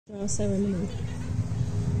Our ceremony.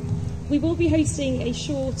 We will be hosting a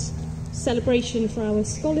short celebration for our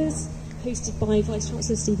scholars, hosted by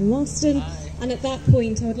Vice-Chancellor Stephen Marston, and at that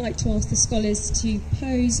point I would like to ask the scholars to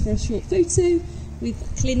pose for a short photo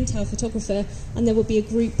with Clint, our photographer, and there will be a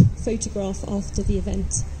group photograph after the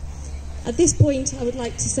event. At this point I would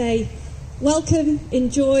like to say welcome,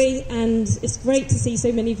 enjoy, and it's great to see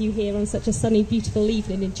so many of you here on such a sunny, beautiful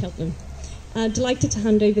evening in Cheltenham. Delighted to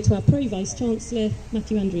hand over to our Pro-Vice-Chancellor,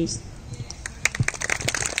 Matthew Andrews.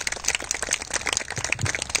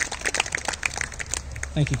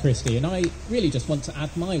 Thank you, Christy, and I really just want to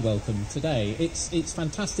add my welcome today. It's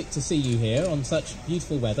fantastic to see you here on such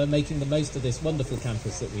beautiful weather, making the most of this wonderful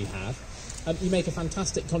campus that we have. You make a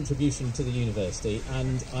fantastic contribution to the university,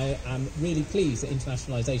 and I am really pleased that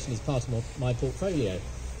internationalisation is part of my portfolio.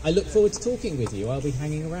 I look forward to talking with you. I'll be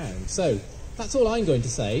hanging around. So that's all I'm going to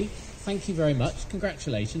say. Thank you very much.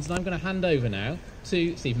 Congratulations. And I'm going to hand over now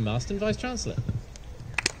to Stephen Marston, Vice-Chancellor.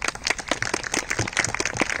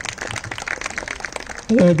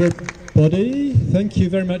 Hello everybody, thank you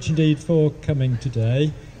very much indeed for coming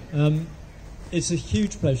today. It's a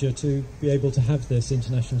huge pleasure to be able to have this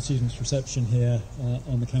International Students Reception here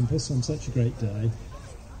on the campus on such a great day.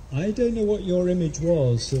 I don't know what your image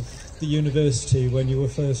was of the university when you were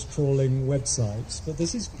first trawling websites, but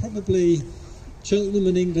this is probably Cheltenham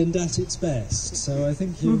and England at its best, so I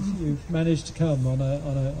think you've managed to come on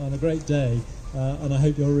a great day, and I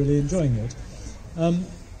hope you're really enjoying it.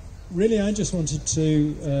 Really, I just wanted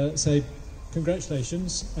to say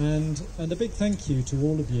congratulations and a big thank you to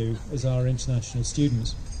all of you as our international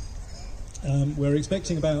students. We're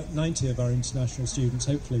expecting about 90 of our international students,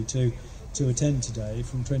 hopefully, to attend today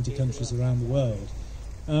from 20 countries around the world.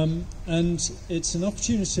 And it's an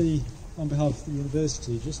opportunity on behalf of the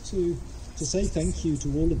university just to say thank you to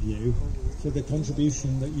all of you for the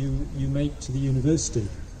contribution that you make to the university.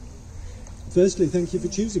 Firstly, thank you for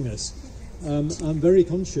choosing us. I'm very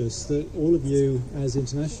conscious that all of you as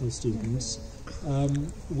international students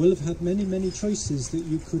will have had many choices that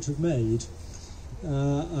you could have made.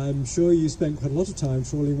 I'm sure you spent quite a lot of time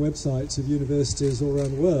trawling websites of universities all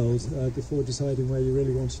around the world before deciding where you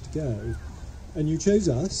really wanted to go. And you chose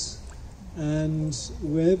us, and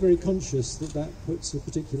we're very conscious that that puts a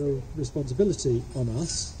particular responsibility on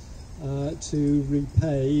us to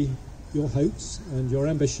repay your hopes and your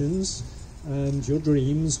ambitions and your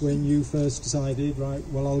dreams when you first decided, right,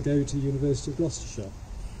 well, I'll go to University of Gloucestershire.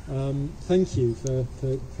 Thank you for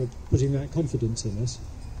putting that confidence in us.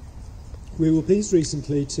 We were pleased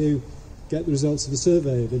recently to get the results of a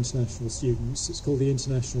survey of international students. It's called the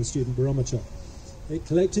International Student Barometer. It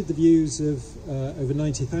collected the views of over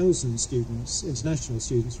 90,000 students, international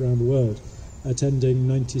students around the world, attending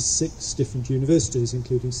 96 different universities,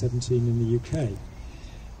 including 17 in the UK.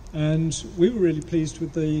 And we were really pleased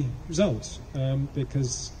with the results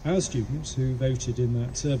because our students who voted in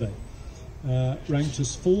that survey ranked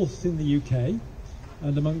us 4th in the UK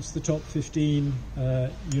and amongst the top 15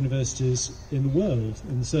 universities in the world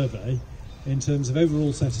in the survey in terms of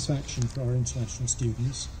overall satisfaction for our international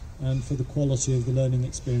students and for the quality of the learning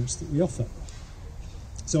experience that we offer.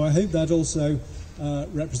 So I hope that also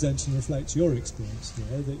represents and reflects your experience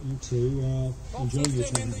here, that you too enjoy your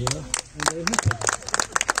time here and very happy.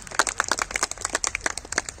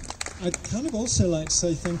 I'd kind of also like to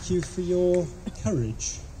say thank you for your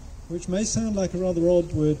courage, which may sound like a rather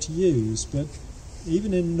odd word to use, but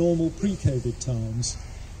even in normal pre-COVID times,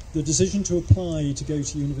 the decision to apply to go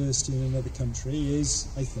to university in another country is,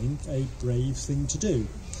 I think, a brave thing to do.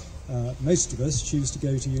 Most of us choose to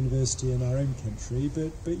go to university in our own country,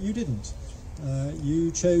 but you didn't. You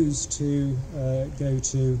chose to go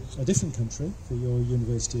to a different country for your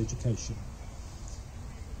university education.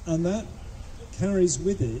 And that carries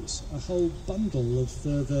with it a whole bundle of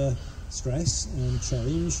further stress and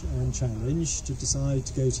change and challenge to decide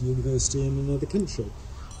to go to university in another country.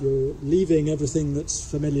 You're leaving everything that's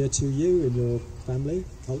familiar to you in your family,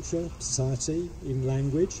 culture, society, in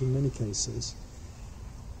language in many cases.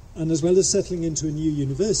 And as well as settling into a new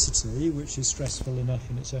university, which is stressful enough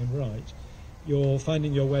in its own right, you're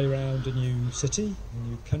finding your way around a new city, a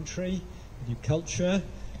new country, a new culture,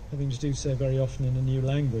 having to do so very often in a new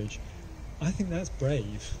language. I think that's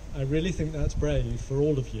brave. I really think that's brave for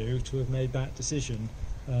all of you to have made that decision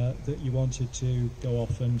that you wanted to go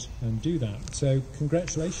off and do that. So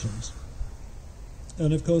congratulations.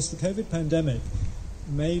 And of course the COVID pandemic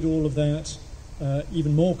made all of that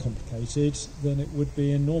even more complicated than it would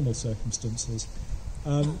be in normal circumstances.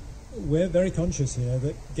 We're very conscious here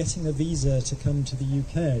that getting a visa to come to the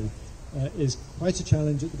UK is quite a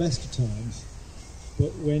challenge at the best of times.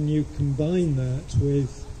 But when you combine that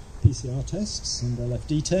with PCR tests and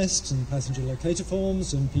LFD tests and passenger locator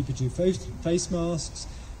forms and PP2 face masks,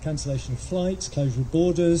 cancellation of flights, closure of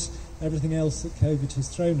borders, everything else that COVID has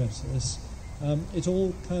thrown at us. It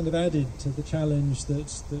all kind of added to the challenge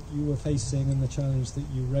that you were facing and the challenge that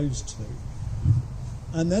you rose to.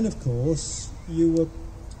 And then, of course,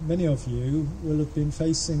 many of you will have been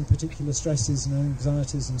facing particular stresses and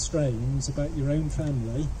anxieties and strains about your own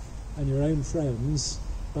family and your own friends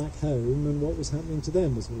back home and what was happening to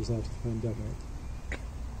them as a result of the pandemic.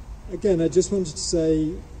 Again, I just wanted to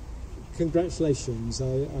say congratulations.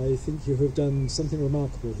 I think you have done something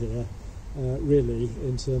remarkable here, really,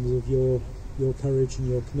 in terms of your courage and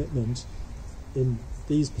your commitment in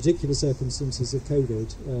these particular circumstances of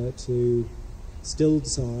COVID to still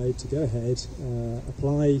decide to go ahead,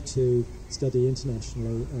 apply to study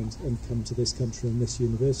internationally and come to this country and this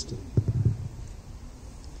university.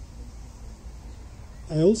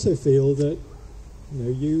 I also feel that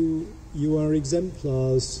you are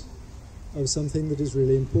exemplars of something that is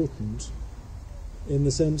really important, in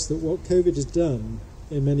the sense that what COVID has done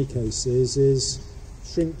in many cases is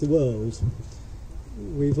shrink the world.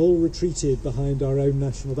 We've all retreated behind our own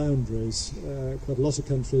national boundaries. Quite a lot of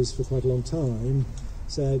countries for quite a long time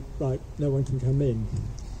said, right, no one can come in.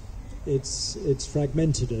 It's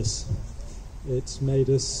fragmented us. It's made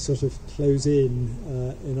us sort of close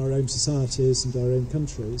in our own societies and our own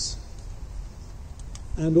countries.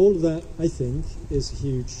 And all of that, I think, is a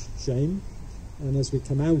huge shame. And as we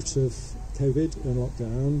come out of COVID and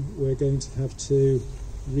lockdown, we're going to have to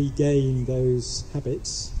regain those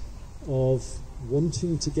habits of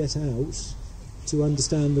wanting to get out to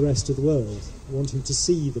understand the rest of the world, wanting to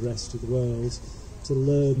see the rest of the world, to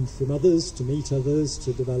learn from others, to meet others,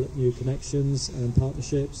 to develop new connections and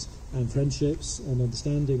partnerships and friendships and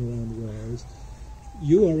understanding around the world.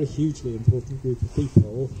 You are a hugely important group of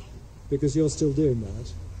people because you're still doing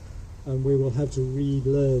that. And we will have to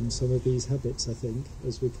relearn some of these habits, I think,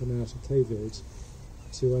 as we come out of COVID,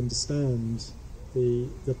 to understand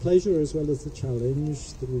the pleasure as well as the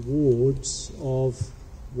challenge, the rewards of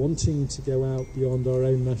wanting to go out beyond our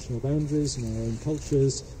own national boundaries and our own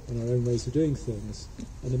cultures and our own ways of doing things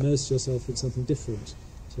and immerse yourself in something different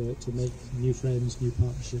to make new friends, new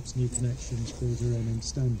partnerships, new connections, build your own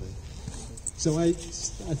understanding. So I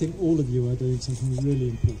think all of you are doing something really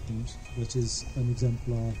important that is an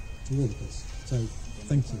exemplar to all of us. So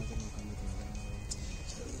thank you.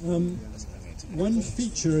 One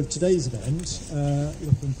feature of today's event,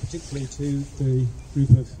 looking particularly to the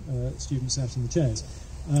group of students sat in the chairs,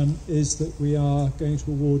 is that we are going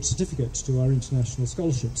to award certificates to our international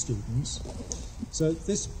scholarship students. So at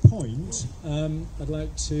this point, I'd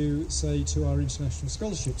like to say to our international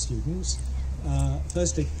scholarship students,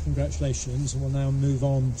 firstly, congratulations, and we'll now move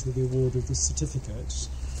on to the award of the certificates.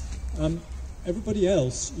 Everybody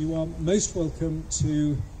else, you are most welcome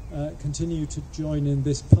to continue to join in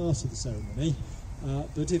this part of the ceremony,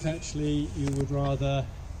 but if actually you would rather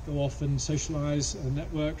go off and socialise and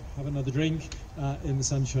network, have another drink in the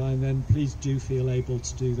sunshine, then please do feel able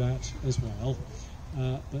to do that as well.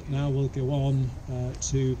 But now we'll go on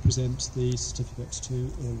to present the certificates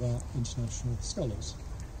to all of our international scholars.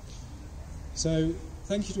 So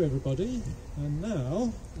thank you to everybody, and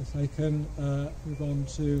now if I can move on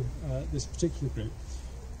to this particular group.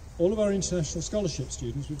 All of our international scholarship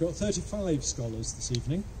students, we've got 35 scholars this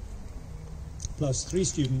evening, plus 3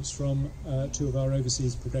 students from 2 of our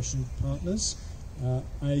overseas progression partners,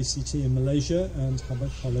 IACT in Malaysia and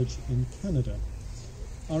Hubbard College in Canada.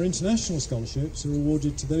 Our international scholarships are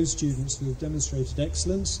awarded to those students who have demonstrated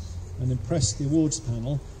excellence and impressed the awards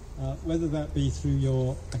panel, whether that be through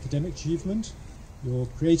your academic achievement, your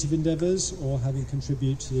creative endeavours, or having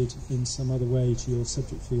contributed in some other way to your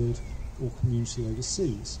subject field or community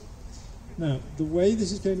overseas. Now, the way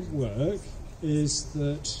this is going to work is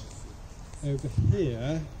that over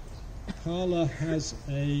here, Carla has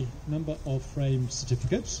a number of framed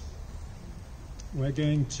certificates. I'm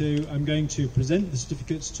going to present the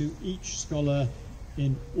certificates to each scholar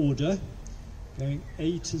in order, going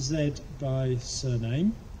A to Z by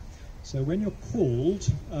surname. So when you're called,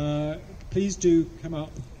 please do come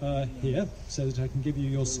up here so that I can give you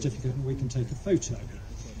your certificate and we can take a photo.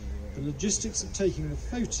 The logistics of taking the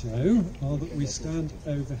photo are that we stand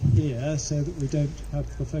over here so that we don't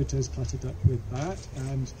have the photos cluttered up with that,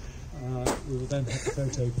 and we will then have the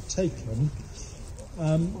photo taken.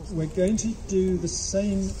 We're going to do the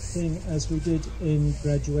same thing as we did in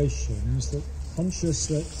graduations, that conscious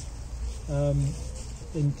that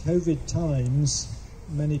in COVID times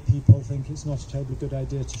many people think it's not a terribly good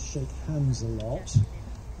idea to shake hands a lot.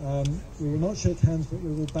 We will not shake hands, but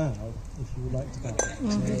we will bow if you would like to bow.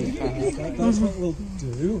 So, that's what we'll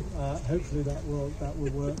do. Hopefully that will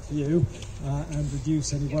work for you and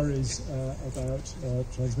reduce any worries about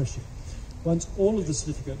transmission. Once all of the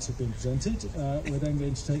certificates have been presented, we're then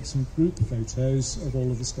going to take some group photos of all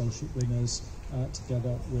of the scholarship winners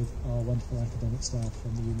together with our wonderful academic staff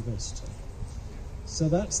from the university. So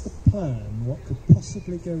that's the plan. What could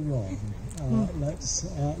possibly go wrong?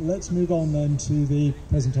 Let's move on then to the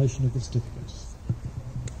presentation of the certificates.